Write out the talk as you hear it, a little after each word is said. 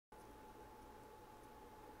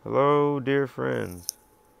Hello, dear friends.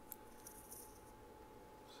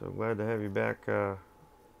 So glad to have you back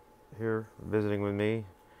here visiting with me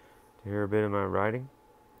to hear a bit of my writing.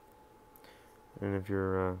 And if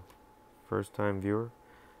you're a first-time viewer,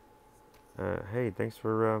 hey, thanks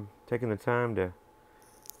for taking the time to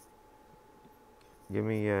give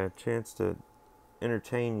me a chance to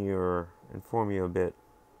entertain you or inform you a bit.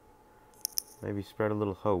 Maybe spread a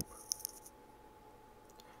little hope.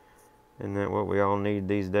 Isn't that what we all need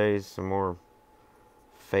these days? Some more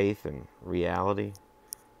faith and reality,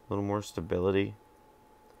 a little more stability,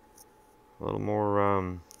 a little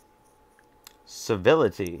more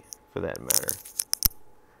civility, for that matter. It's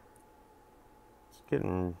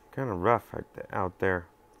getting kind of rough out there.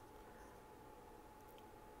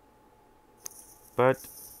 But,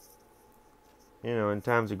 in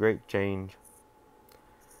times of great change,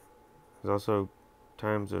 there's also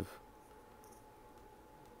times of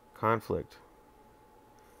conflict.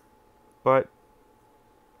 But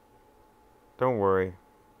don't worry,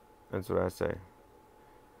 that's what I say.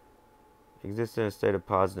 Exist in a state of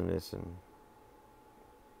positiveness and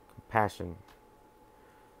compassion.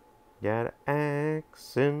 Gotta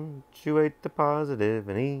accentuate the positive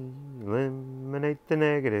and eliminate the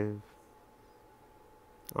negative.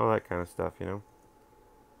 All that kind of stuff,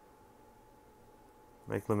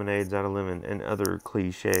 Make lemonades out of lemon and other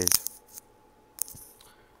cliches.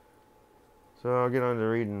 So I'll get on to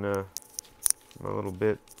reading my little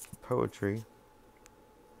bit of poetry.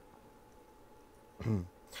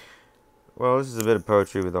 Well, this is a bit of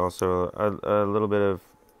poetry with also a little bit of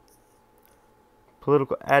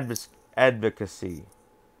political advocacy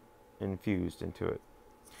infused into it.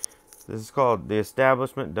 This is called "The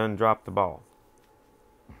Establishment Done Dropped the Ball."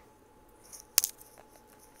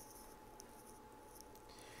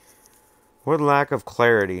 What lack of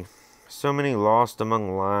clarity, so many lost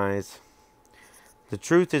among lies. The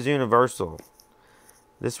truth is universal.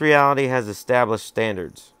 This reality has established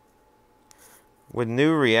standards. With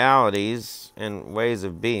new realities and ways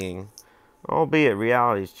of being, albeit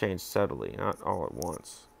realities change subtly, not all at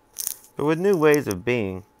once, but with new ways of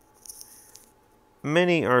being,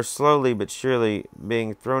 many are slowly but surely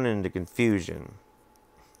being thrown into confusion,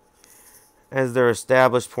 as their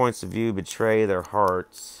established points of view betray their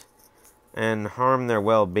hearts and harm their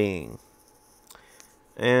well-being.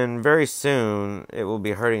 And very soon, it will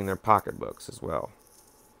be hurting their pocketbooks as well.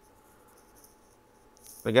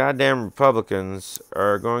 The goddamn Republicans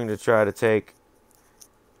are going to try to take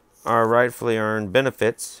our rightfully earned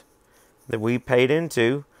benefits that we paid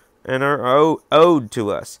into and are owed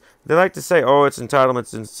to us. They like to say, oh, it's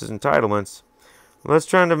entitlements, it's entitlements. Well, that's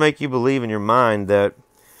trying to make you believe in your mind that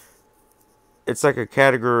it's like a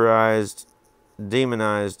categorized,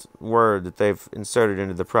 demonized word that they've inserted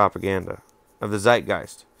into the propaganda of the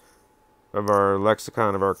zeitgeist, of our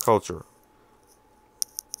lexicon, of our culture.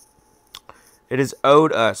 It is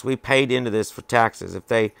owed us. We paid into this for taxes. If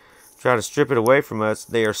they try to strip it away from us,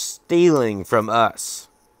 they are stealing from us.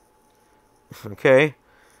 Okay?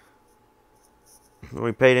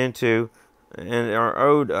 We paid into and are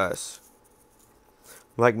owed us.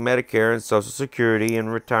 Like Medicare and Social Security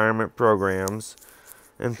and retirement programs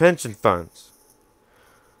and pension funds.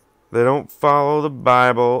 They don't follow the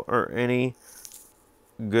Bible or any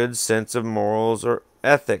good sense of morals or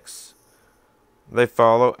ethics. They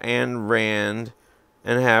follow Ayn Rand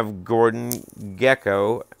and have Gordon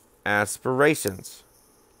Gekko aspirations.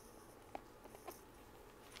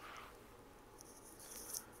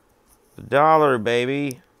 The dollar,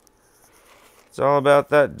 baby. It's all about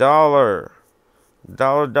that dollar.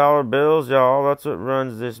 Dollar bills, y'all. That's what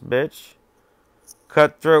runs this bitch.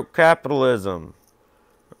 Cutthroat capitalism.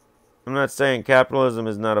 I'm not saying capitalism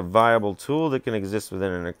is not a viable tool that can exist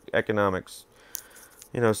within an economics,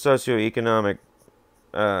 socioeconomic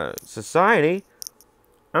society.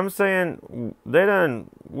 I'm saying they done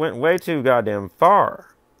went way too goddamn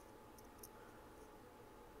far.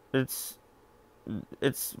 It's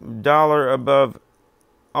dollar above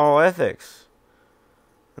all ethics.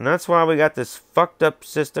 And that's why we got this fucked up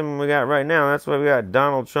system we got right now. That's why we got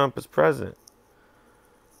Donald Trump as president.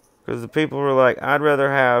 Because the people were like, I'd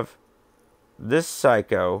rather have this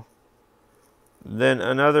psycho than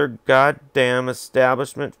another goddamn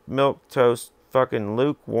establishment milquetoast, fucking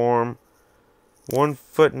lukewarm, 1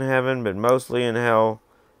 foot in heaven but mostly in hell,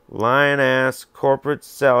 lying ass, corporate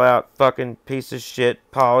sellout, fucking piece of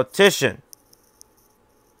shit politician.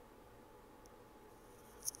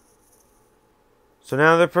 So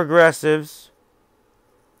now the progressives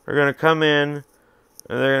are going to come in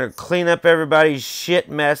and they're going to clean up everybody's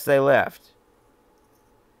shit mess they left.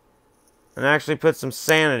 And actually put some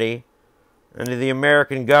sanity into the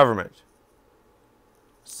American government.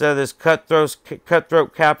 Instead of this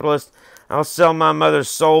cutthroat capitalist, I'll sell my mother's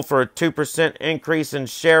soul for a 2% increase in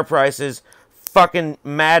share prices. Fucking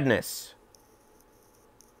madness.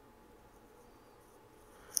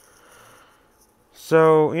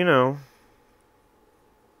 So, you know,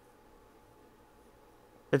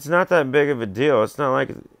 it's not that big of a deal. It's not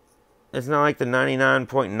like the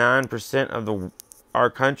 99.9% of our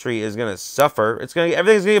country is gonna suffer.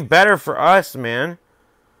 Everything's gonna get better for us, man.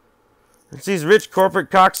 It's these rich corporate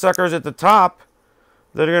cocksuckers at the top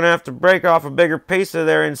that are gonna have to break off a bigger piece of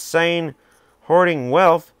their insane hoarding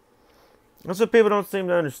wealth. That's what people don't seem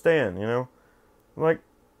to understand, you know? Like,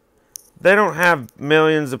 they don't have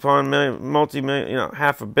millions upon millions, multi-million, you know,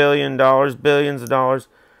 $500 million, billions of dollars.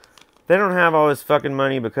 They don't have all this fucking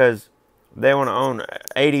money because they want to own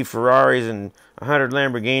 80 Ferraris and 100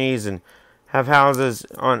 Lamborghinis and have houses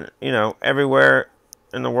on, you know, everywhere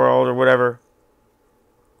in the world or whatever.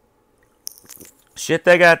 Shit,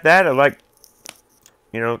 they got that at like,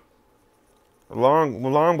 you know,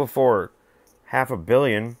 long before $500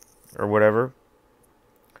 million or whatever.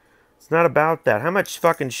 It's not about that. How much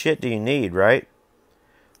fucking shit do you need, right?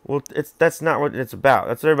 Well, that's not what it's about.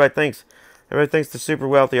 That's what everybody thinks. Everybody thinks they're super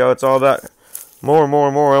wealthy. Oh, it's all about more and more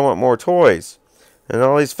and more. I want more toys. And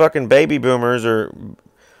all these fucking baby boomers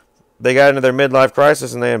they got into their midlife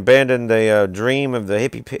crisis and they abandoned the dream of the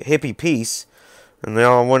hippie peace. And they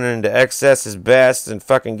all went into excess is best and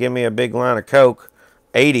fucking give me a big line of Coke.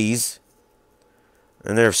 80s.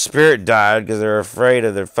 And their spirit died because they're afraid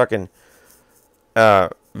of their fucking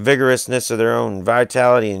vigorousness of their own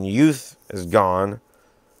vitality and youth is gone.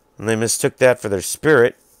 And they mistook that for their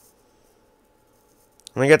spirit.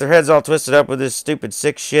 And they got their heads all twisted up with this stupid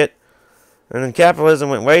sick shit. And then capitalism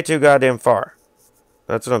went way too goddamn far.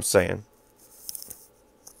 That's what I'm saying.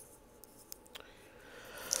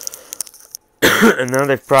 And now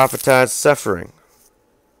they've prophetized suffering.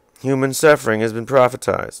 Human suffering has been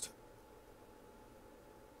prophetized.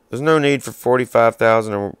 There's no need for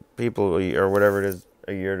 45,000 people or whatever it is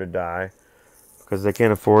a year to die because they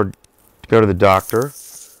can't afford to go to the doctor.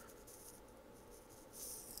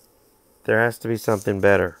 There has to be something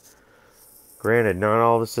better. Granted, not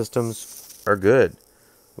all the systems are good.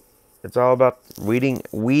 It's all about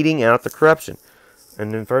weeding out the corruption.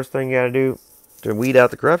 And then first thing you got to do to weed out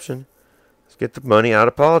the corruption is get the money out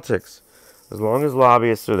of politics. As long as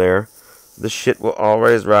lobbyists are there, the shit will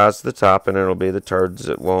always rise to the top and it'll be the turds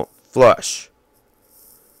that won't flush.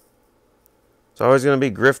 It's always going to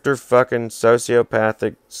be grifter, fucking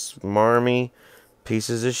sociopathic, smarmy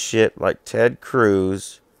pieces of shit like Ted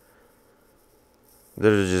Cruz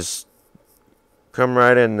that'll just come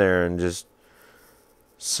right in there and just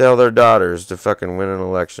sell their daughters to fucking win an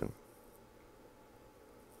election.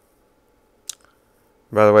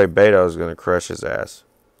 By the way, Beto's going to crush his ass.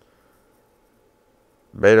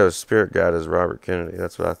 Beto's spirit guide is Robert Kennedy.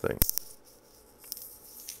 That's what I think.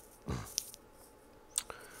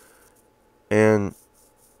 And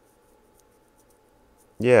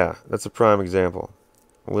yeah, that's a prime example.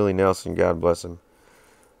 Willie Nelson, God bless him.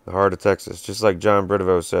 The heart of Texas. Just like John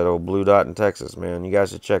Britovo said, old Blue Dot in Texas, man. You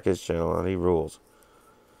guys should check his channel out. He rules.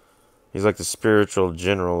 He's like the spiritual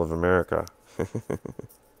general of America.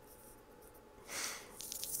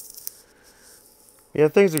 Yeah,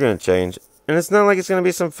 things are going to change. And it's not like it's going to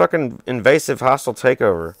be some fucking invasive, hostile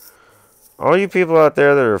takeover. All you people out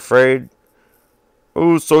there that are afraid,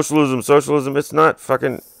 oh, socialism, it's not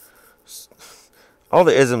fucking... All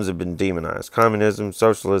the isms have been demonized. Communism,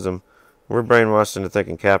 socialism. We're brainwashed into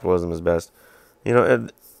thinking capitalism is best. You know,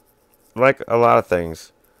 like a lot of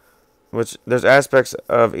things, which there's aspects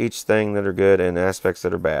of each thing that are good and aspects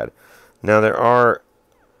that are bad. Now, there are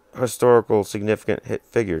historical significant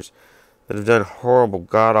figures that have done horrible,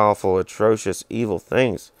 god-awful, atrocious, evil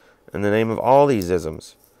things in the name of all these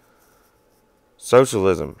isms.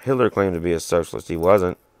 Socialism. Hitler claimed to be a socialist. He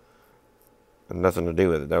wasn't. Had nothing to do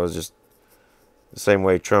with it. That was just the same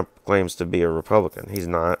way Trump claims to be a Republican. He's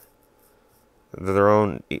not. They're their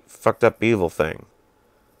own fucked up evil thing.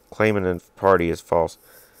 Claiming a party is false.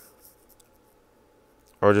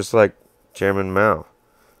 Or just like Chairman Mao.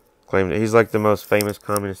 Claimed he's like the most famous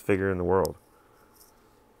communist figure in the world.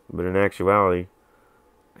 But in actuality,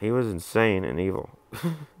 he was insane and evil.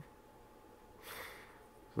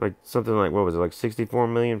 Like something like, what was it, like 64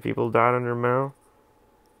 million people died under Mao?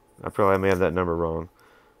 I may have that number wrong.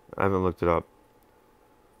 I haven't looked it up.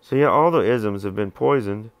 So yeah, all the isms have been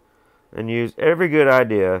poisoned and used. Every good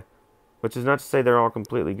idea, which is not to say they're all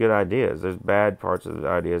completely good ideas. There's bad parts of the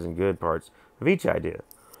ideas and good parts of each idea.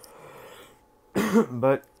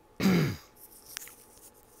 But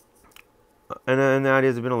and the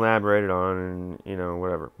ideas have been elaborated on, and you know,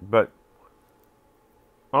 whatever. But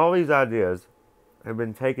All these ideas have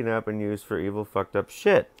been taken up and used for evil, fucked up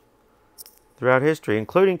shit throughout history,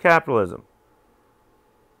 including capitalism.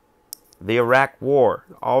 The Iraq War,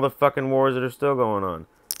 all the fucking wars that are still going on.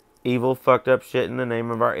 Evil, fucked up shit in the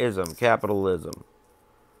name of our ism, capitalism.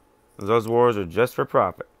 Those wars are just for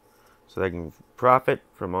profit. So they can profit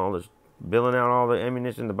from all this, billing out all the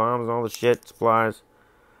ammunition, the bombs, all the shit, supplies.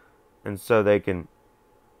 And so they can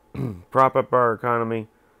prop up our economy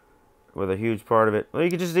with a huge part of it. Well,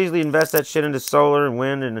 you could just easily invest that shit into solar and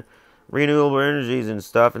wind and renewable energies and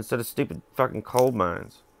stuff instead of stupid fucking coal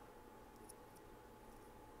mines.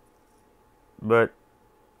 But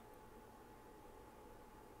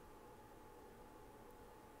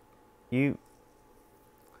anyway,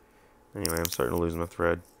 I'm starting to lose my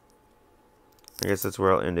thread. I guess that's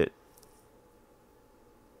where I'll end it.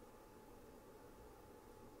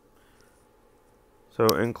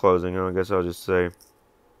 So in closing, I guess I'll just say,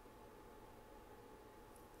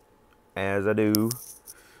 as I do,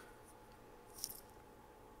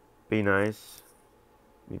 be nice,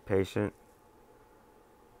 be patient.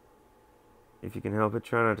 If you can help it,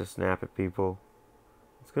 try not to snap at people.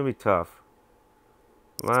 It's going to be tough.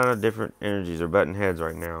 A lot of different energies are butting heads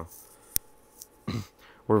right now.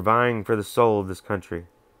 We're vying for the soul of this country.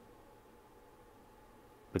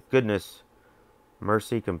 But goodness,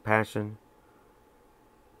 mercy, compassion,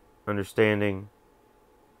 understanding,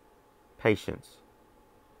 patience,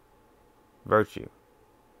 virtue,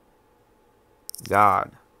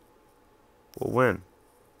 God will win.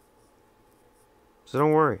 So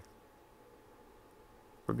don't worry.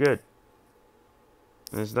 We're good.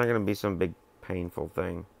 And it's not going to be some big painful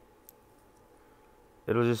thing.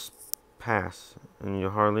 It'll just pass and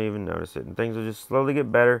you'll hardly even notice it. And things will just slowly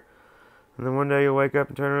get better. And then one day you'll wake up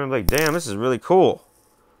and turn around and be like, damn, this is really cool.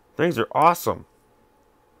 Things are awesome.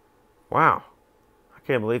 Wow. I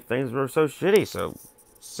can't believe things were so shitty. So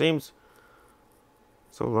it seems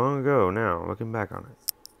so long ago now, looking back on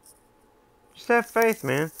it. Just have faith,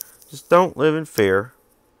 man. Just don't live in fear.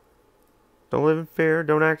 Don't live in fear.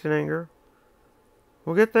 Don't act in anger.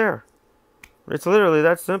 We'll get there. It's literally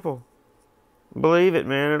that simple. Believe it,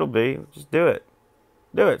 man. It'll be. Just do it.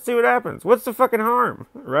 Do it. See what happens. What's the fucking harm?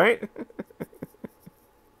 Right?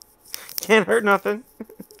 Can't hurt nothing.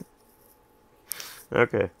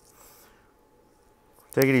 Okay.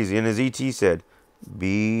 Take it easy. And as E.T. said,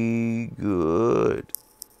 be good.